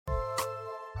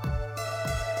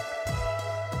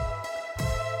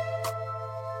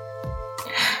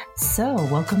So,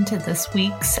 welcome to this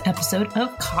week's episode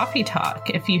of Coffee Talk.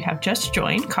 If you have just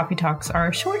joined, Coffee Talks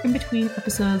are short in-between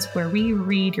episodes where we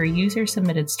read your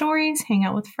user-submitted stories, hang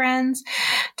out with friends,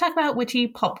 talk about witchy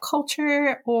pulp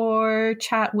culture, or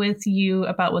chat with you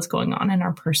about what's going on in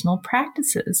our personal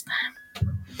practices.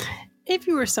 If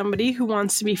you are somebody who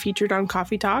wants to be featured on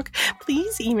Coffee Talk,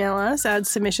 please email us at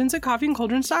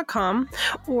submissions@coffeeandcauldrons.com,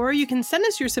 or you can send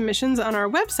us your submissions on our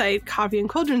website,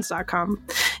 coffeeandcauldrons.com.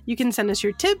 You can send us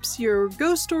your tips, your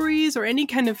ghost stories, or any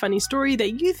kind of funny story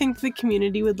that you think the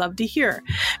community would love to hear.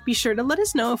 Be sure to let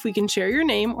us know if we can share your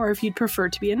name or if you'd prefer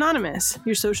to be anonymous.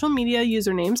 Your social media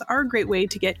usernames are a great way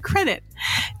to get credit.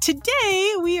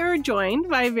 Today, we are joined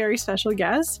by a very special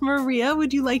guest. Maria,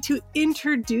 would you like to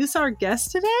introduce our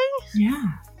guest today? Yeah,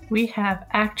 we have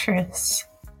actress,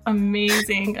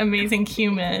 amazing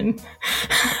human,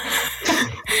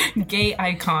 gay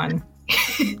icon.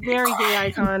 Very gay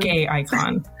icon. Gay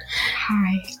icon.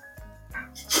 Hi,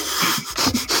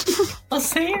 I'll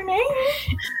say your name.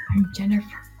 I'm Jennifer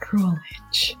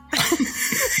Coolidge.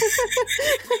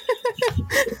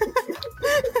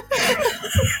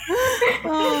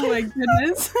 Oh my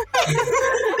goodness.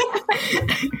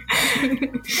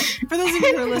 For those of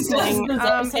you who are listening, does this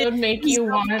episode make you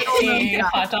want a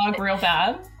hot dog real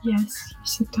bad? Yes,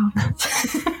 yes it does.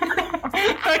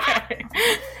 Okay.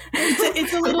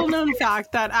 It's a little known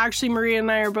fact that actually Maria and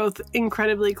I are both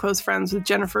incredibly close friends with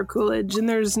Jennifer Coolidge, and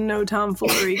there's no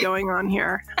tomfoolery going on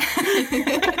here.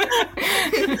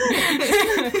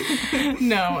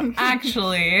 No,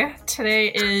 actually, today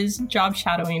is job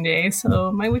shadowing day,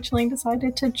 so my witchling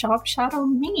decided to job shadow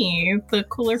me, the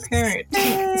cooler parent.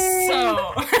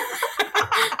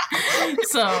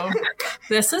 So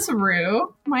this is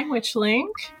Rue, my witchling.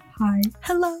 Hi.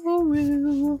 Hello,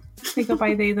 Rue. They go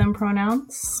by they, them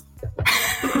pronouns.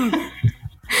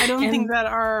 I don't think that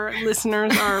our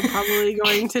listeners are probably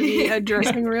going to be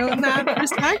addressing Rue in that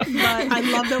respect, but I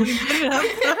love that we put it up.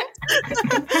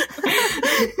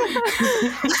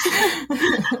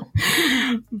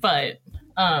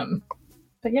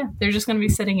 But yeah, they're just going to be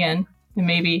sitting in and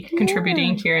maybe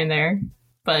contributing here and there.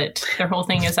 But their whole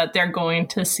thing is that they're going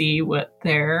to see what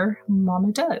their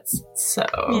mama does. So,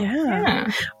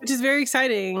 yeah. Which is very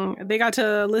exciting. They got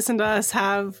to listen to us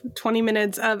have 20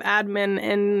 minutes of admin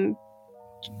and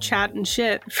chat and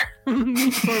shit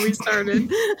before we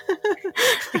started.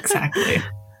 Exactly.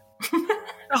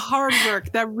 The hard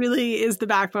work that really is the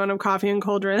backbone of Coffee and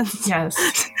Cauldrons. Yes.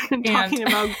 Talking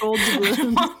about gold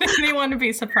doubloons. Anyone to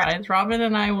be surprised, Robin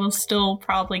and I will still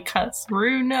probably cuss.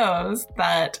 Rue knows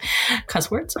that cuss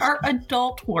words are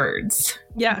adult words.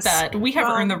 Yes. That we have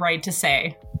earned the right to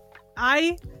say.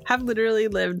 I have literally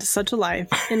lived such a life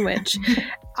in which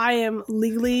I am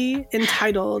legally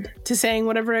entitled to saying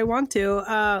whatever I want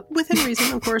to, within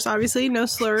reason, of course. Obviously, no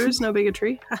slurs, no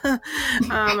bigotry,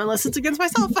 unless it's against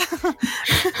myself.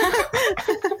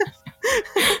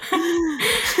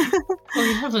 Well,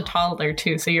 you have a toddler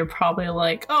too, so you're probably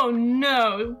like, oh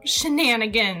no,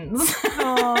 shenanigans.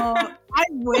 I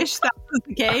wish that was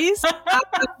the case.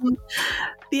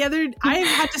 I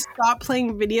had to stop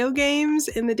playing video games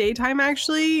in the daytime,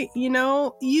 actually. You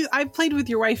know, I've played with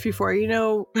your wife before,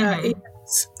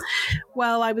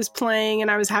 well, I was playing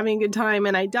and I was having a good time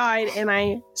and I died and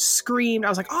I screamed. I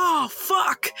was like, oh,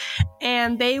 fuck.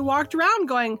 And they walked around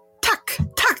going, tuck,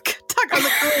 tuck, tuck. I was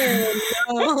like,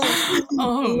 oh, no.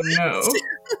 Oh, no. So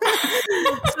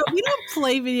we don't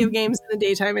play video games in the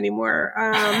daytime anymore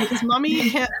because mommy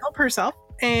can't help herself.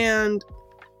 And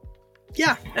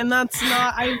yeah, and that's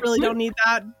not, I really don't need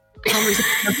that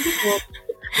conversation.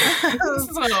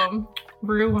 So,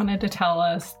 Rue wanted to tell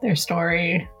us their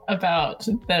story about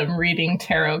them reading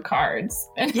tarot cards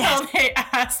and how they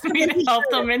asked me to help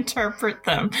them interpret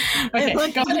them. Okay,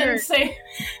 go ahead and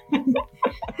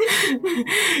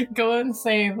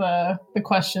say the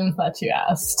questions that you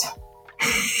asked.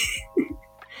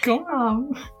 Go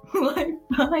on. Will I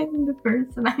find the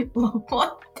person I love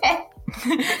one day?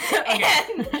 Okay.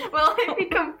 And will I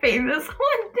become famous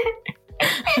one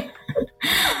day?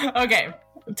 Okay.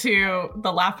 To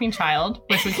the laughing child,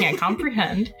 which we can't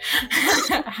comprehend,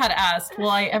 had asked, will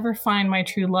I ever find my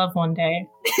true love one day?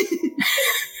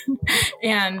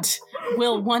 And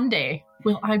will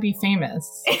I be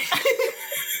famous?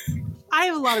 I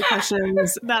have a lot of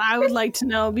questions that I would like to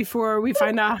know before we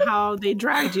find out how they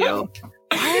dragged you.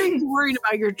 Why are you worried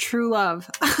about your true love?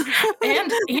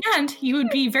 and you would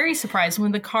be very surprised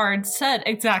when the card said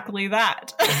exactly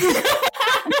that.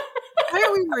 Why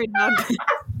are we worried about that?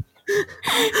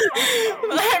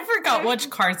 I forgot which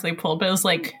cards they pulled, but it was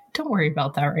like, don't worry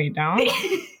about that right now.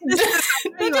 This is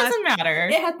That doesn't matter.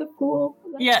 It had the pool.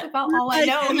 That's about all I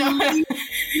know.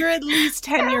 You're at least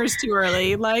 10 years too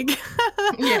early. Like,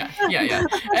 yeah.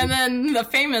 And then the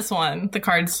famous one, the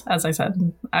cards, as I said,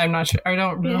 I'm not sure. I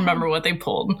don't remember what they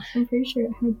pulled. I'm pretty sure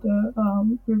it had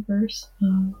the reverse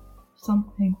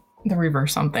something. The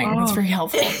reverse something. Oh. That's very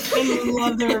helpful. I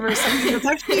love the reverse something. It's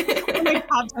actually one of my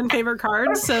top 10 favorite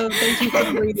cards. So thank you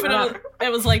for reading that.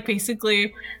 It was like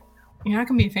basically, you're not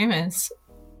going to be famous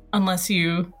unless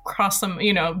you cross some,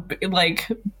 like,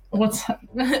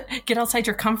 get outside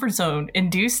your comfort zone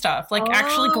and do stuff. Like,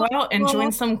 actually go out and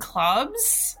join some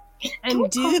clubs. And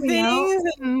do things.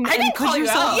 I didn't call you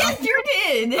out. Yes, you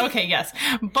did. Okay, yes.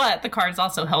 But the cards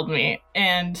also held me.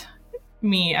 And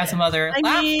me, as a mother,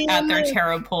 laughed at their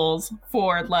tarot pulls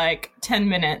for, like, 10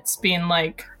 minutes, being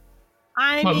like...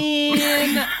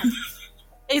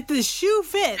 if the shoe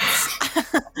fits.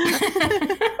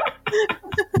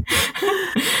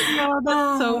 Oh,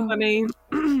 that's so funny.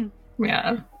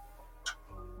 Yeah.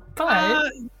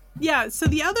 But yeah, so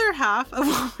the other half of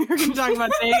what we're going to talk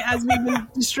about today, as we've been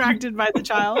distracted by the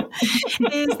child,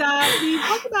 is that we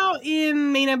talk about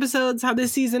in main episodes how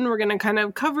this season we're going to kind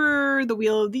of cover the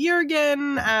Wheel of the Year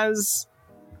again as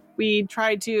we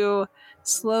try to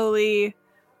slowly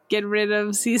get rid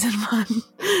of season 1.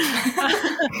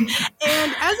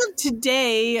 And as of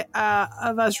today,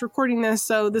 of us recording this,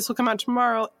 so this will come out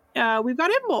tomorrow, we've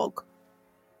got Imbolc.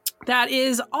 That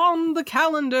is on the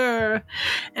calendar.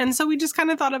 And so we just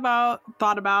kind of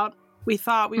we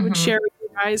thought we would share with you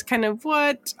guys kind of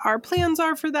what our plans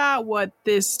are for that, what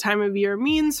this time of year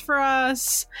means for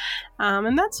us,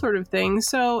 and that sort of thing.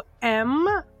 So, Em,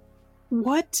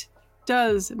 what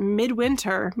does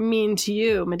midwinter mean to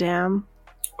you, madame?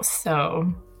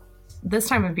 So, this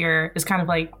time of year is kind of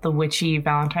like the witchy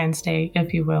Valentine's Day,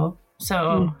 if you will.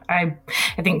 So I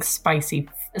think spicy.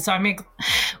 So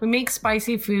we make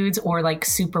spicy foods or like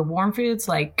super warm foods,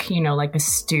 like, like a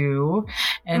stew.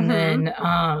 And then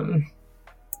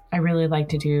I really like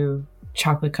to do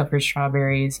chocolate covered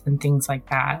strawberries and things like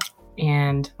that.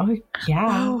 And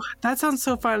that sounds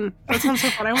so fun. I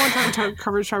want chocolate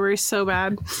covered strawberries so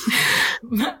bad.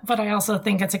 But I also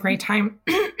think it's a great time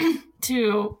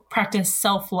to practice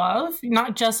self-love,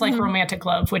 not just like romantic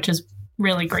love, which is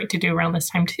really great to do around this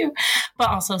time too, but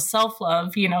also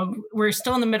self-love. We're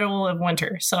still in the middle of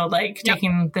winter, so like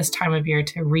taking this time of year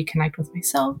to reconnect with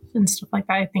myself and stuff like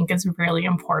that, I think is really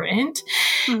important.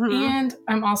 And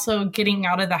I'm also getting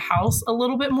out of the house a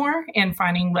little bit more and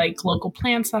finding like local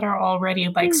plants that are already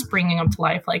like springing up to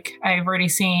life. Like I've already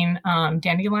seen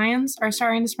dandelions are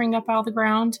starting to spring up out of the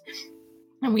ground.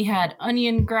 And we had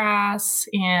onion grass,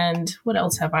 and what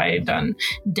else have I done?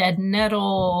 Dead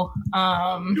nettle.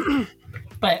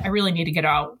 But I really need to get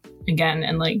out again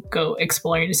and like go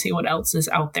exploring to see what else is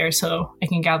out there so I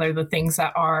can gather the things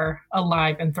that are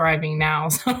alive and thriving now.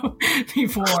 So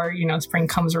before, spring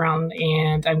comes around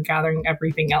and I'm gathering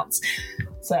everything else.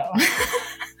 So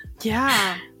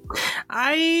yeah,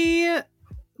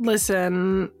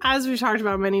 listen, as we've talked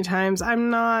about many times,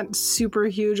 I'm not super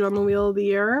huge on the Wheel of the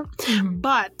Year,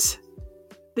 but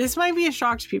this might be a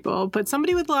shock to people, but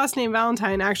somebody with the last name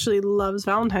Valentine actually loves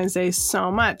Valentine's Day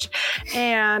so much.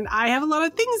 And I have a lot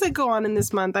of things that go on in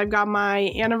this month. I've got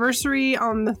my anniversary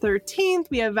on the 13th.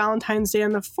 We have Valentine's Day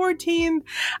on the 14th.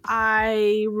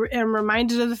 I am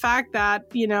reminded of the fact that,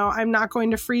 I'm not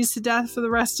going to freeze to death for the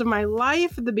rest of my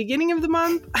life at the beginning of the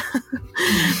month.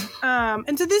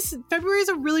 And so this February is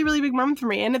a really, really big month for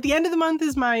me. And at the end of the month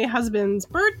is my husband's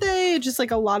birthday, just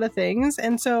like a lot of things.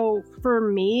 And so for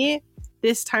me,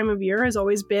 this time of year has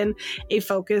always been a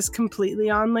focus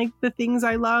completely on like the things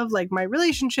I love, like my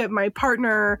relationship, my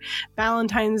partner,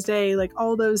 Valentine's Day, like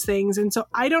all those things. And so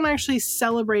I don't actually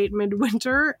celebrate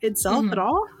midwinter itself at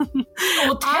all.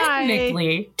 Well,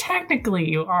 technically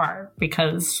you are,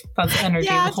 because that's the energy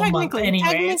of the whole month anyways.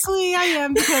 Technically I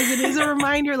am, because it is a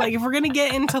reminder, like if we're going to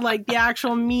get into like the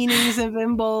actual meanings of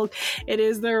Imbolc, it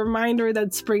is the reminder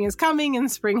that spring is coming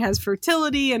and spring has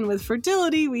fertility. And with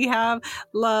fertility, we have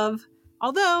love.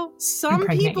 Although some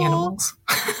people,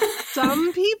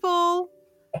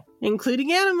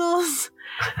 including animals,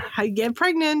 get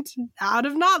pregnant out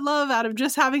of not love, out of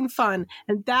just having fun.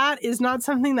 And that is not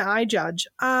something that I judge.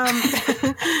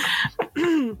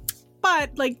 But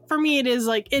like for me, it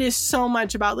is so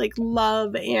much about like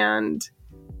love and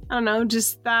I don't know,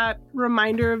 just that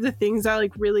reminder of the things that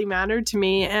like really matter to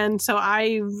me. And so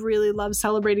I really love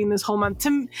celebrating this whole month.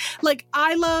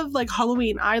 I love like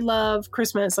Halloween. I love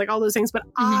Christmas, like all those things, but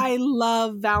I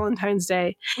love Valentine's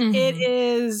Day. It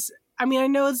is, I mean, I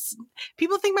know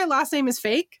people think my last name is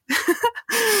fake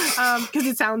because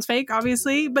it sounds fake,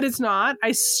 obviously, but it's not.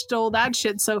 I stole that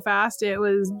shit so fast. It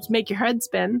was make your head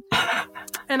spin.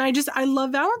 And I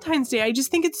love Valentine's Day. I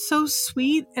just think it's so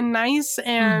sweet and nice.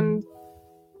 And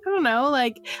I don't know,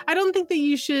 like, I don't think that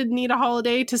you should need a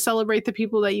holiday to celebrate the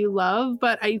people that you love,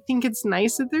 but I think it's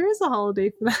nice that there is a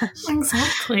holiday for that.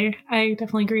 Exactly. I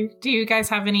definitely agree. Do you guys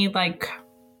have any, like,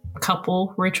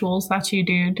 couple rituals that you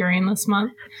do during this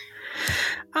month?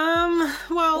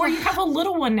 Well, or you have a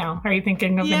little one now. Are you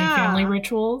thinking of any family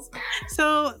rituals?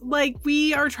 So, like,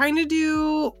 we are trying to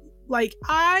do, like,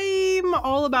 I'm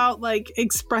all about, like,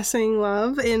 expressing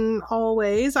love in all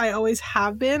ways. I always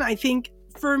have been. I think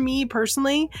for me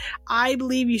personally, I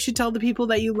believe you should tell the people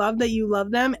that you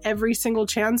love them every single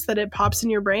chance that it pops in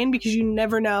your brain, because you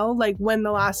never know, like, when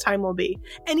the last time will be.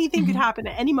 Anything could happen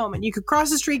at any moment. You could cross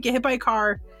the street, get hit by a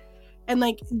car, and,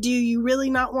 like, do you really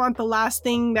not want the last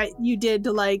thing that you did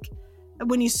to, like,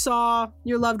 when you saw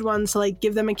your loved ones, to, like,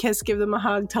 give them a kiss, give them a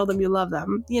hug, tell them you love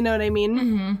them? You know what I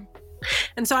mean?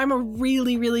 And so I'm a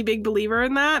really, really big believer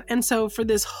in that. And so for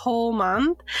this whole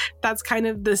month, that's kind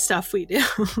of the stuff we do.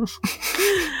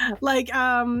 Like,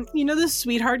 you know, the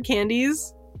sweetheart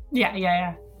candies?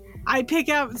 Yeah. I pick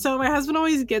out, so my husband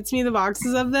always gets me the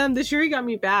boxes of them. This year he got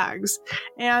me bags.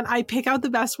 And I pick out the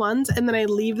best ones, and then I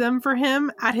leave them for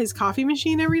him at his coffee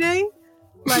machine every day.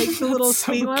 Like the little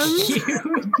sweet ones.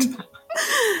 Cute.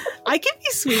 I can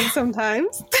be sweet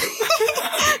sometimes.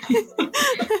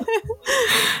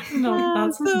 No,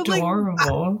 that's so,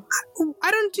 adorable. Like,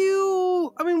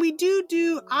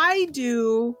 I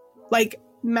do like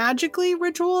magically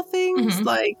ritual things.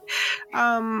 Like,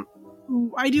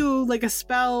 I do like a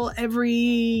spell every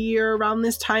year around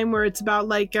this time where it's about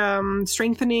like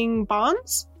strengthening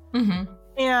bonds.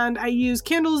 And I use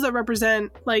candles that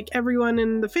represent like everyone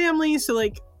in the family. So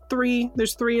like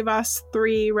there's three of us,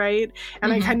 right?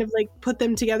 And I kind of like put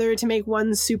them together to make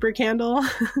one super candle.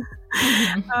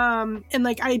 And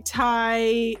like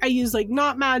I use like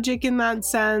not magic in that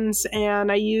sense,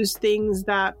 and I use things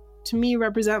that to me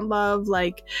represent love,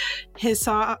 like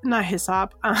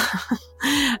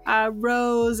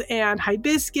rose and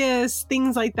hibiscus,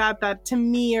 things like that to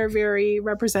me are very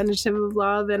representative of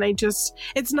love. And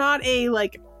it's not a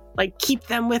like keep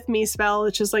them with me spell.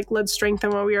 It's just like, let's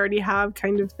strengthen what we already have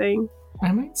kind of thing.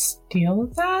 I might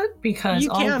steal that, because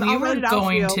all we were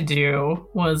going to do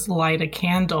was light a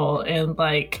candle and,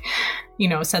 like, you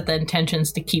know, set the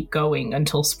intentions to keep going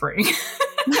until spring.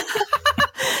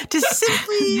 To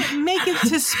simply make it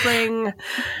to spring.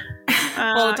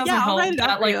 Well, it doesn't help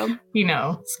that, like, you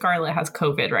know, Scarlett has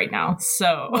COVID right now,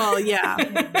 so. Well, yeah.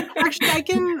 Actually, I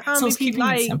can, so if you'd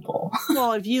like, simple.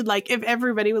 Well, if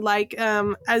everybody would like,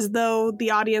 as though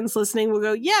the audience listening will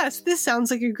go, yes, this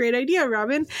sounds like a great idea,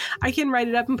 Robin, I can write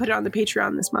it up and put it on the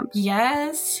Patreon this month.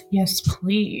 Yes,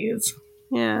 please.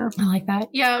 Yeah. I like that.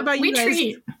 Yeah, about we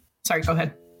treat. Sorry, go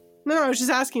ahead. No, I was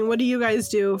just asking, what do you guys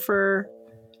do for...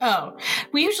 Oh,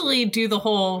 we usually do the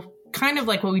whole kind of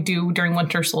like what we do during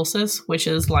winter solstice, which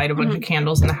is light a bunch of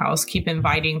candles in the house, keep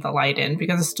inviting the light in,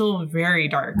 because it's still very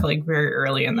dark, like very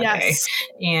early in the day.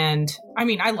 And I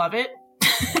mean, I love it.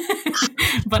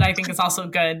 But I think it's also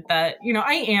good that, you know,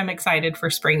 I am excited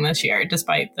for spring this year,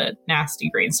 despite the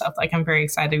nasty rain stuff. Like, I'm very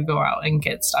excited to go out and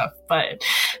get stuff. But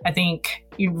I think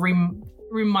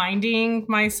reminding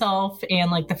myself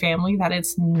and like the family that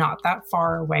it's not that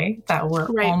far away, that we're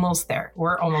almost there.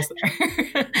 We're almost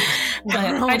there. But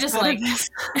I just like,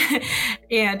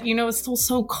 and you know, it's still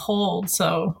so cold.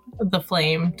 So the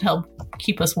flame to help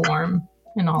keep us warm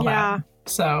and all that.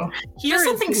 So just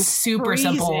something super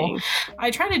simple.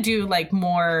 I try to do like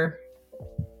more,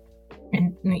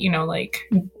 and you know, like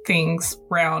things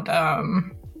around,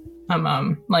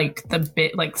 like the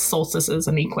bit like solstices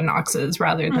and equinoxes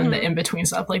rather than the in-between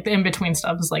stuff. Like the in-between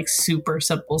stuff is like super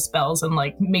simple spells and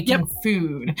like making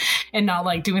food and not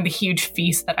like doing the huge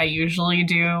feast that I usually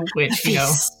do, which, you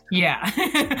know,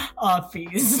 a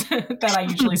feast that I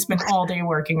usually spend all day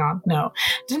working on. No,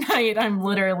 tonight I'm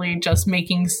literally just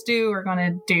making stew. We're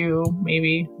gonna do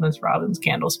maybe Miss Robin's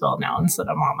candle spell now instead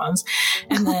of Mama's,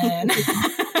 and then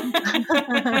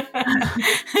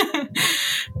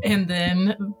and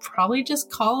then probably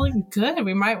just call it good.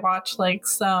 We might watch like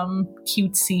some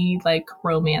cutesy like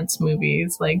romance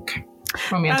movies, like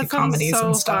romantic comedies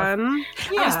and stuff. Fun.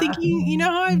 I was thinking, you know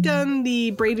how I've done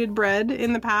the braided bread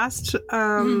in the past?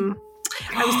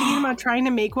 I was thinking about trying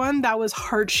to make one that was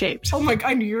heart-shaped. Oh my god,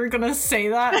 I knew you were gonna say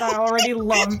that, and I already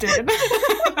loved it.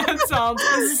 That sounds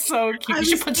so cute. You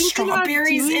should put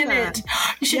strawberries in it.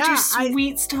 You should do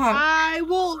sweet stuff. I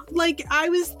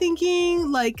was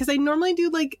thinking, like, because I normally do,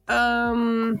 like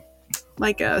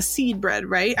like a seed bread,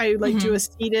 right? I like do a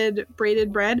seeded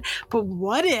braided bread. But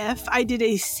what if I did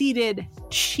a seeded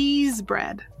cheese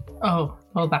bread? Oh,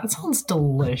 well, that sounds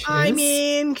delicious. I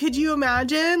mean, could you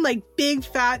imagine like big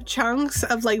fat chunks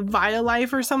of like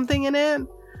Violife or something in it?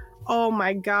 Oh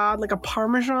my God, like a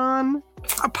Parmesan,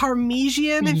 a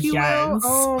Parmesan, if you will.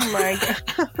 Oh my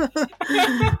God.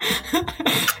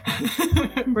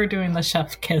 We're doing the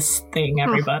chef kiss thing,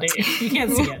 everybody. You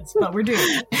can't see it, but we're doing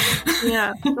it.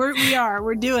 Yeah,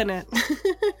 we're doing it.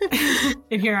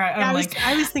 And here I was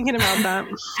thinking about that.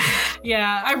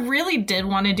 Yeah, I really did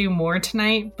want to do more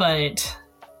tonight, but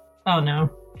oh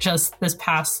no, just this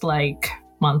past like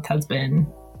month has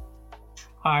been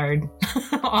hard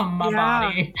on my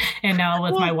body, and now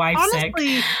with my wife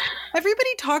honestly, sick.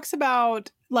 Everybody talks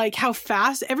about like how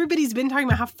fast everybody's been talking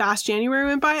about how fast January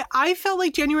went by. I felt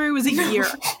like January was a year.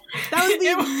 That was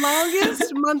the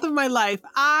longest month of my life.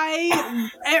 On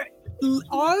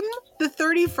the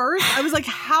 31st, I was like,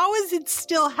 how is it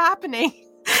still happening?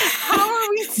 How are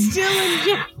we still in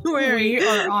January? We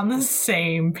are on the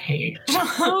same page.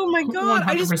 Oh my God.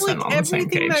 I just feel like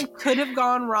everything that could have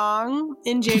gone wrong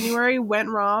in January went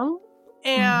wrong.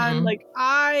 And like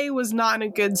I was not in a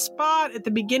good spot at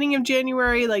the beginning of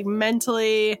January, like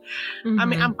mentally. I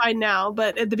mean, I'm fine now,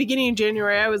 but at the beginning of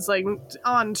January, I was like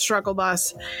on struggle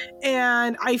bus.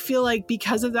 And I feel like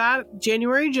because of that,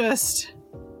 January it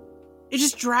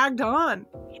just dragged on.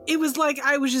 It was like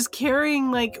I was just carrying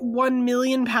like 1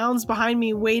 million pounds behind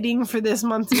me waiting for this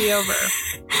month to be over.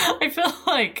 I feel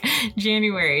like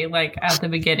January, like at the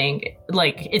beginning,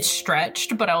 like it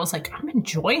stretched, but I was like, I'm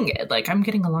enjoying it. Like I'm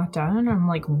getting a lot done. I'm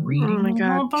like reading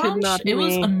a bunch. It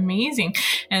was amazing.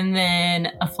 And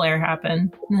then a flare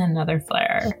happened, and then another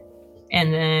flare,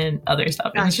 and then other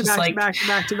stuff. And it's just like back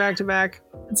to back.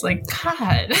 It's like,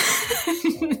 God,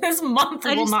 this month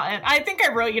will not end. I think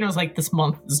I wrote, it was like, this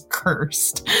month is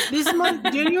cursed. This month,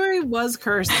 January was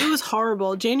cursed. It was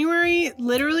horrible. January,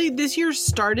 literally, this year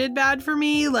started bad for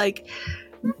me. Like,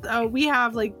 we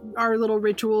have like our little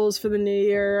rituals for the new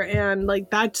year, and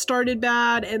like that started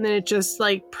bad, and then it just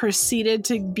like proceeded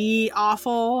to be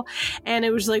awful, and it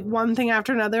was like one thing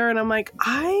after another, and I'm like,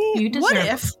 what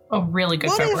if a really good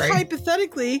February? If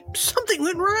hypothetically something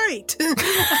went right?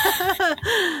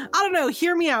 I don't know,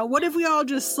 hear me out. What if we all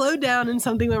just slowed down and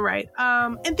something went right?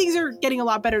 And things are getting a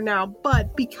lot better now,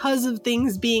 but because of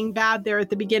things being bad there at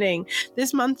the beginning,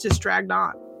 this month just dragged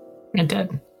on. It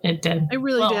did. It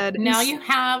really did. Now you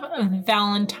have a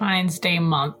Valentine's Day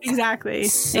month. Exactly.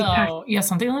 So you have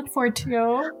something to look forward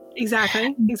to.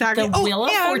 Exactly. The Wheel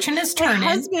of Fortune is turning. My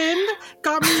husband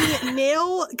got me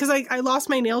nail, because I lost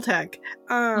my nail tech.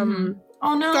 Oh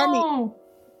no.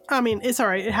 It's all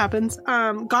right. It happens.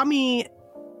 Got me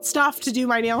stuff to do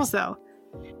my nails though.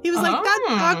 He was like,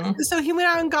 that sucks. So he went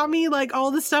out and got me like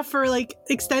all the stuff for like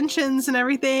extensions and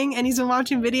everything, and he's been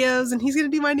watching videos, and he's gonna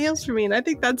do my nails for me, and I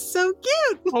think that's so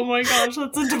cute. Oh my gosh,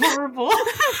 that's adorable.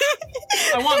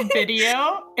 I want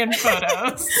video and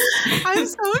photos. I'm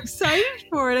so excited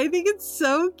for it. I think it's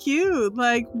so cute.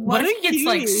 Like, what if he gets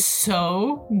like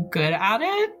so good at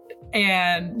it,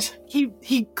 and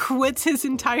he quits his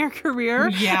entire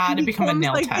career, to become a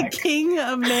nail tech, the king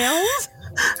of nails.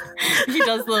 He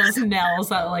does those nails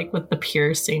that like with the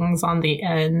piercings on the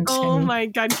end. Oh my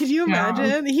God, could you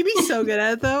imagine? He'd be so good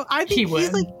at it though. I think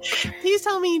he's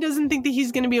telling me he doesn't think that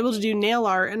he's going to be able to do nail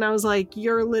art, and I was like,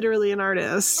 you're literally an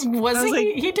artist.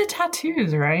 He did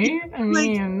tattoos, right? I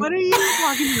mean, what are you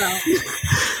talking about?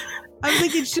 I was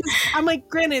like, it's just, I'm like,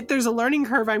 granted, there's a learning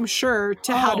curve, I'm sure,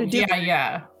 to how to do it.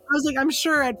 Yeah. I was like, I'm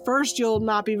sure at first you'll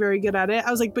not be very good at it.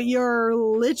 I was like, but you're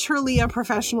literally a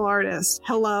professional artist.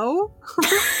 Hello?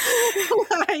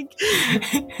 Like,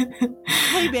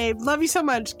 hey babe, love you so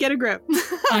much. Get a grip.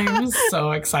 I'm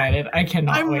so excited. I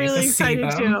cannot wait to see them. I'm really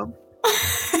excited too.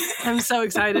 I'm so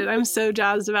excited. I'm so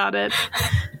jazzed about it.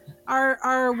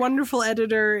 Our wonderful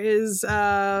editor is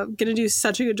gonna do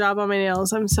such a good job on my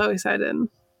nails. I'm so excited.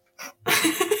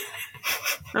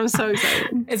 I'm so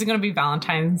excited. Is it going to be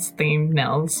Valentine's themed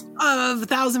nails?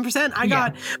 1,000%. I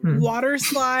got water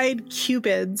slide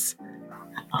cupids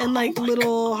and like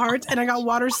little hearts, and I got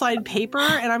water slide paper,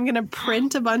 and I'm going to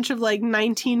print a bunch of like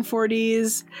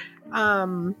 1940s,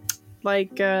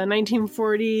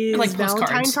 1940s like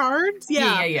Valentine cards.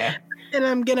 Yeah. And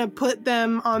I'm going to put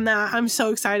them on that. I'm so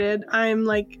excited. I'm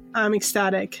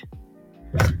ecstatic.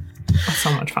 That's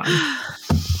so much fun.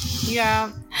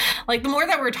 Yeah. Like the more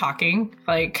that we're talking,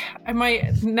 like I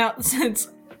might now, since,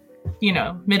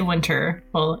 midwinter,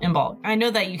 Imbolc, I know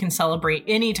that you can celebrate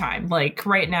anytime. Like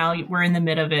right now we're in the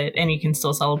mid of it and you can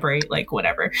still celebrate like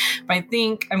whatever. But I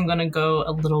think I'm going to go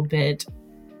a little bit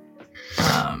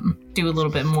do a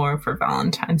little bit more for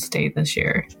Valentine's Day this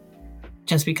year.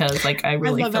 Just because, like, I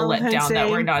really feel let down that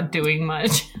we're not doing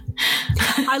much.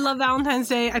 I love Valentine's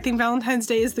Day. I think Valentine's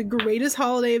Day is the greatest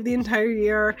holiday of the entire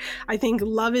year. I think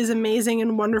love is amazing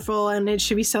and wonderful, and it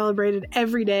should be celebrated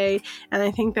every day. And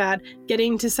I think that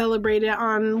getting to celebrate it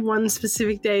on one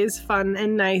specific day is fun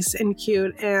and nice and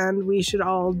cute, and we should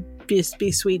all be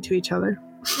sweet to each other.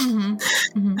 Mm-hmm.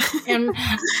 Mm-hmm. And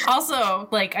also,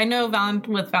 like, I know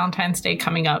with Valentine's Day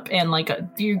coming up, and like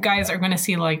you guys are going to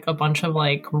see like a bunch of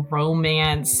like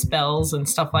romance spells and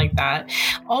stuff like that.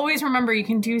 Always remember, you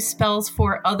can do spells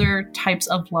for other types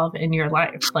of love in your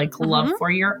life, like love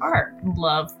for your art,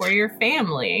 love for your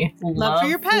family, love for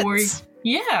your pets.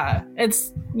 Yeah,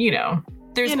 it's, you know,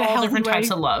 there's all different types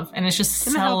of love, and it's just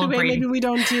celebrating. Maybe we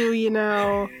don't do, you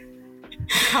know,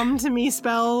 come to me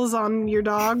spells on your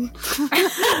dog.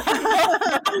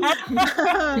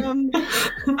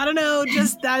 I don't know,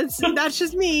 just that's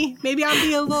just me. Maybe I'll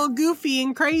be a little goofy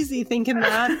and crazy thinking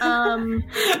that. I'm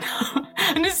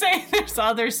just saying there's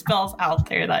other spells out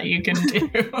there that you can do.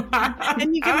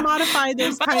 And you can modify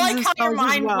those but kinds I like of how spells your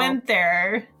mind went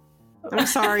there. I'm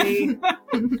sorry.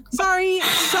 Sorry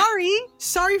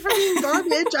for being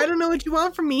garbage. I don't know what you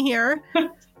want from me here.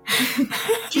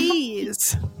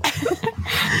 Jeez.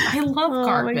 I love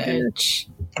garbage.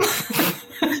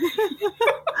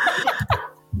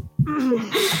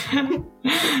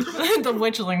 The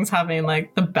witchling's having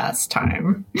like the best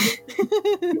time.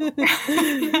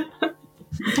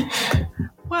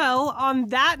 Well, on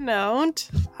that note,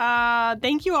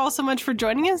 thank you all so much for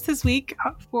joining us this week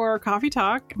for Coffee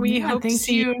Talk. We hope to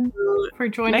see you for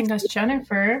joining us,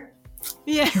 Jennifer.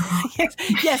 Yeah. yes.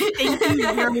 Thank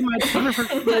you very much, Jennifer,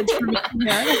 for being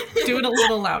here. Do it a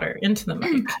little louder into the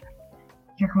mic.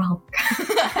 You're welcome.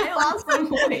 I lost my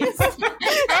voice.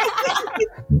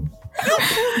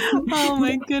 Oh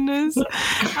my goodness. We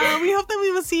hope that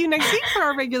we will see you next week for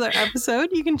our regular episode.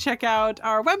 You can check out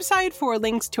our website for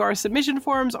links to our submission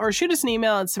forms, or shoot us an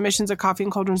email at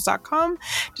submissions@coffeeandcauldrons.com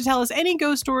to tell us any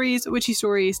ghost stories, witchy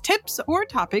stories, tips, or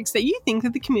topics that you think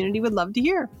that the community would love to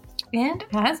hear. And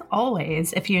as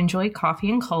always, if you enjoy Coffee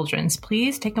and Cauldrons,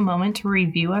 please take a moment to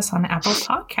review us on Apple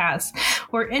Podcasts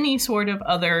or any sort of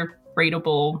other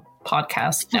rateable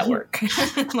podcast network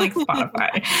like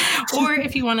Spotify. Or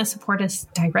if you want to support us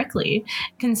directly,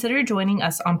 consider joining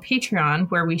us on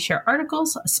Patreon, where we share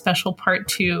articles, a special part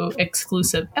 2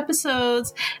 exclusive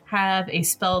episodes, have a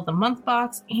spell of the month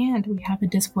box, and we have a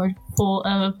Discord full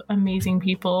of amazing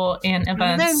people and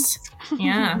events.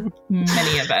 Yeah,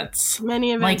 many events.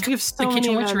 Like we have so the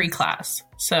kitchen many witchery events. Class.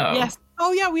 So yes.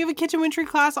 Oh yeah, we have a kitchen witchery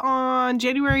class on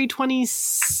January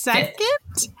 22nd?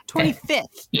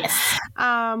 25th. Yes.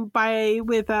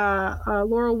 With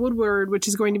Laurel Woodward, which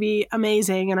is going to be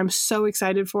amazing, and I'm so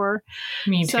excited for.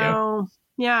 Me too. So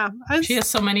yeah, she has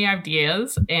so many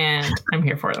ideas, and I'm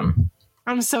here for them.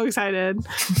 I'm so excited.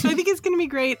 So I think it's going to be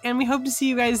great, and we hope to see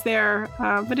you guys there.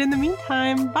 But in the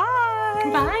meantime, bye.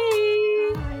 Bye.